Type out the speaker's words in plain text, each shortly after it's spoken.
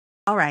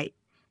All right,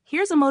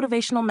 here's a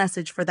motivational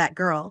message for that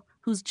girl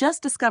who's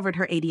just discovered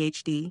her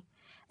ADHD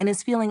and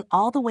is feeling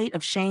all the weight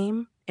of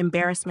shame,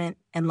 embarrassment,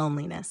 and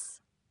loneliness.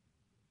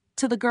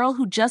 To the girl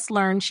who just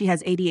learned she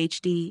has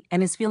ADHD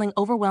and is feeling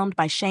overwhelmed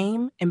by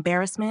shame,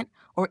 embarrassment,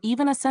 or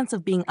even a sense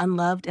of being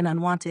unloved and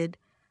unwanted,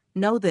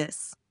 know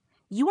this: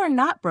 you are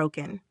not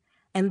broken,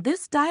 and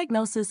this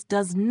diagnosis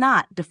does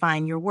not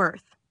define your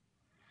worth.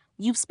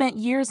 You've spent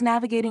years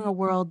navigating a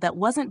world that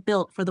wasn't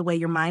built for the way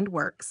your mind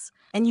works,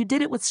 and you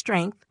did it with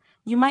strength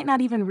you might not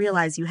even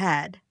realize you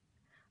had.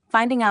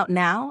 Finding out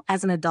now,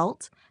 as an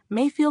adult,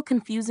 may feel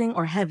confusing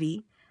or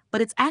heavy, but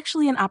it's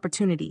actually an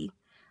opportunity,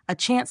 a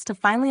chance to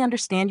finally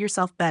understand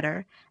yourself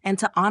better and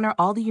to honor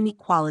all the unique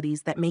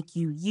qualities that make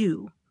you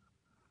you.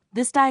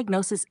 This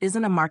diagnosis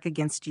isn't a mark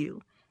against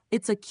you.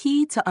 It's a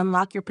key to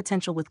unlock your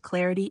potential with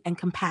clarity and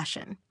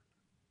compassion.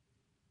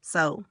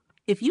 So,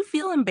 if you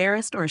feel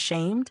embarrassed or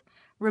ashamed,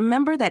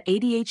 remember that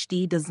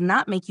ADHD does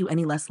not make you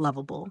any less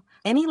lovable,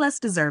 any less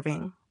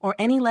deserving, or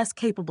any less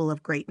capable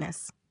of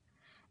greatness.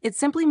 It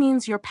simply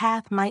means your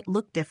path might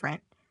look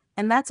different,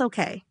 and that's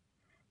okay.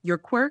 Your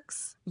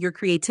quirks, your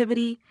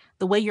creativity,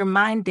 the way your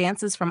mind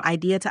dances from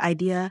idea to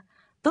idea,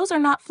 those are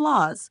not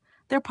flaws.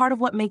 They're part of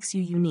what makes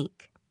you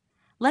unique.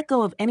 Let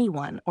go of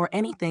anyone or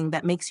anything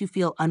that makes you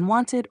feel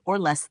unwanted or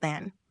less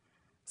than.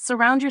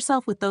 Surround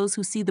yourself with those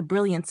who see the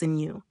brilliance in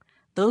you,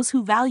 those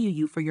who value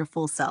you for your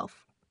full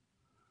self.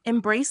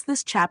 Embrace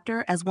this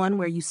chapter as one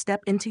where you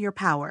step into your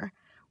power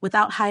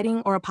without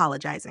hiding or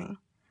apologizing.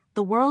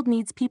 The world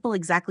needs people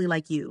exactly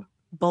like you,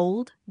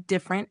 bold,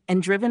 different,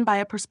 and driven by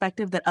a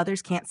perspective that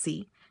others can't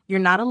see. You're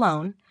not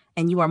alone,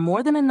 and you are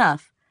more than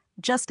enough,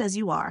 just as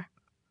you are.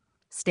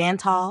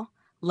 Stand tall,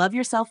 love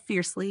yourself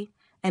fiercely,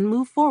 and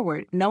move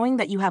forward knowing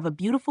that you have a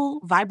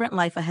beautiful, vibrant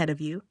life ahead of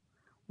you,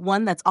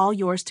 one that's all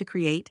yours to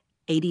create,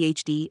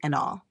 ADHD and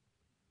all.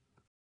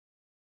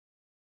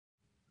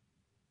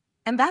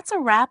 And that's a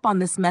wrap on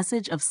this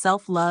message of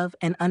self-love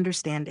and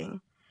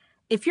understanding.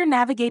 If you're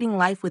navigating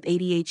life with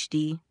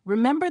ADHD,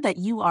 remember that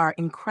you are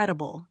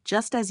incredible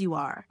just as you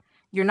are.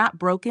 You're not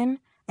broken,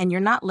 and you're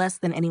not less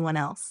than anyone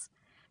else.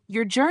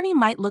 Your journey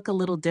might look a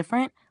little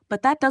different,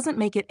 but that doesn't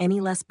make it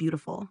any less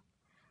beautiful.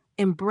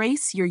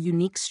 Embrace your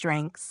unique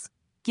strengths,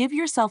 give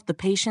yourself the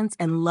patience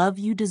and love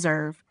you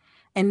deserve,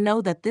 and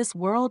know that this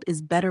world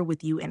is better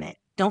with you in it.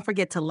 Don't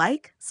forget to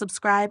like,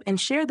 subscribe, and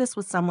share this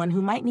with someone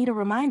who might need a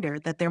reminder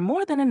that they're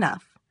more than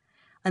enough.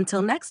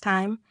 Until next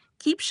time,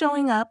 keep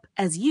showing up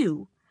as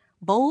you,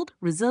 bold,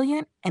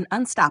 resilient, and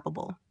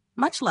unstoppable.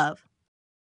 Much love.